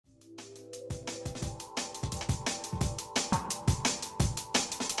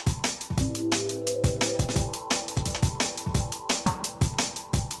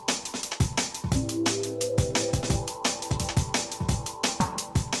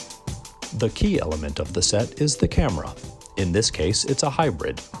The key element of the set is the camera. In this case, it's a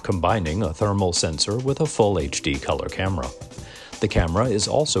hybrid, combining a thermal sensor with a full HD color camera. The camera is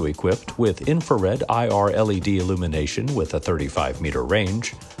also equipped with infrared IR LED illumination with a 35-meter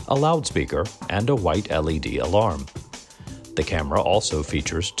range, a loudspeaker, and a white LED alarm. The camera also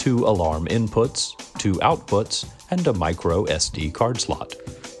features 2 alarm inputs, 2 outputs, and a micro SD card slot.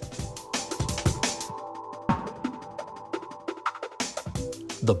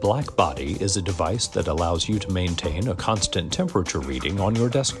 The black body is a device that allows you to maintain a constant temperature reading on your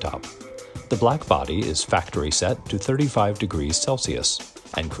desktop. The black body is factory set to 35 degrees Celsius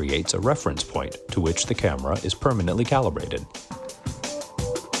and creates a reference point to which the camera is permanently calibrated.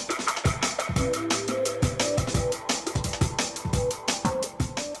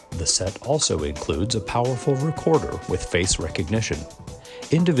 The set also includes a powerful recorder with face recognition.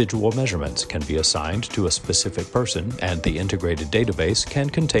 Individual measurements can be assigned to a specific person, and the integrated database can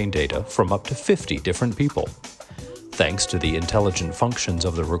contain data from up to 50 different people. Thanks to the intelligent functions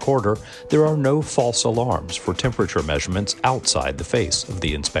of the recorder, there are no false alarms for temperature measurements outside the face of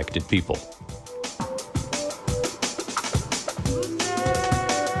the inspected people.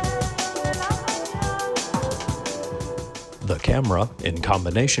 The camera, in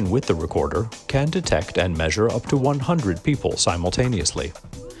combination with the recorder, can detect and measure up to 100 people simultaneously.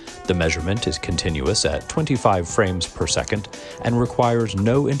 The measurement is continuous at 25 frames per second and requires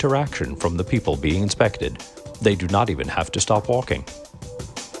no interaction from the people being inspected. They do not even have to stop walking.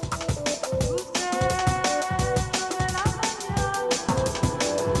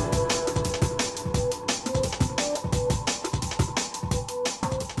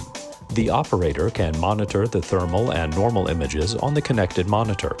 The operator can monitor the thermal and normal images on the connected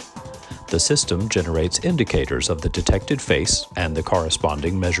monitor. The system generates indicators of the detected face and the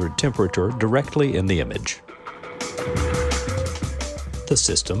corresponding measured temperature directly in the image. The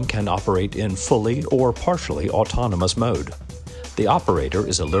system can operate in fully or partially autonomous mode. The operator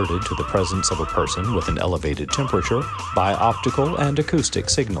is alerted to the presence of a person with an elevated temperature by optical and acoustic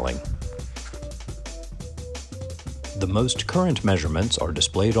signaling. The most current measurements are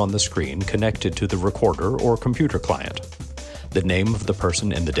displayed on the screen connected to the recorder or computer client. The name of the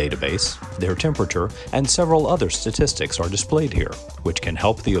person in the database, their temperature, and several other statistics are displayed here, which can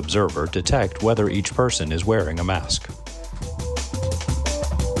help the observer detect whether each person is wearing a mask.